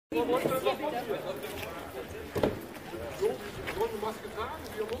So, wollen wir Maske tragen?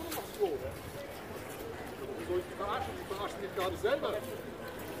 Wir haben ohne Maske. Warum soll ich die verarschen? Die verarschen mich gerade selber.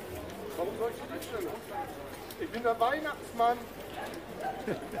 Warum soll ich die nicht stellen? Ich bin der Weihnachtsmann.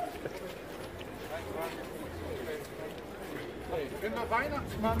 Ich bin der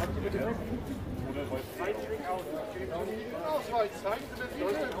Weihnachtsmann. Zeigen Sie den Ausweis. Zeigen Sie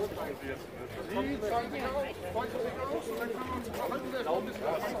den Ausweis. Sie zeigen sich aus, weisen sich aus und dann können wir uns verhalten. Der Raum ist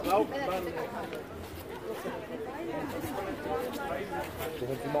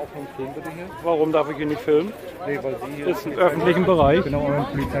Dürfen Sie mal aufnehmen, filmen bitte hier? Warum darf ich hier nicht filmen? Nee, weil Sie hier... Das ist im öffentlichen Bereich. Genau, aber ein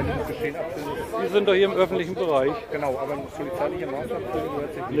polizeiliches Geschehen abfilmen. Wir sind doch hier im öffentlichen Bereich. Genau, aber eine polizeiliche Maßnahme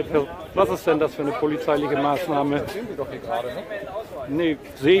gehört sich nicht. Was ist denn das für eine polizeiliche Maßnahme? Das sehen Sie doch hier gerade, ne? Nee,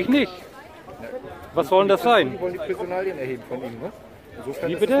 sehe ich nicht. Was soll denn das sein? Sie wollen die Personalien erheben von Ihnen, ne? Insofern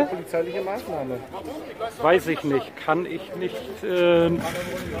Wie ist bitte? das eine polizeiliche Maßnahme. Weiß ich nicht. Kann ich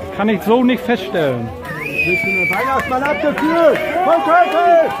so nicht feststellen. Wir sind der Weihnachtsmann abgeführt! Von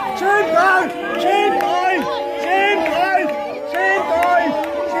Teufel! Schön dran! Schön dran!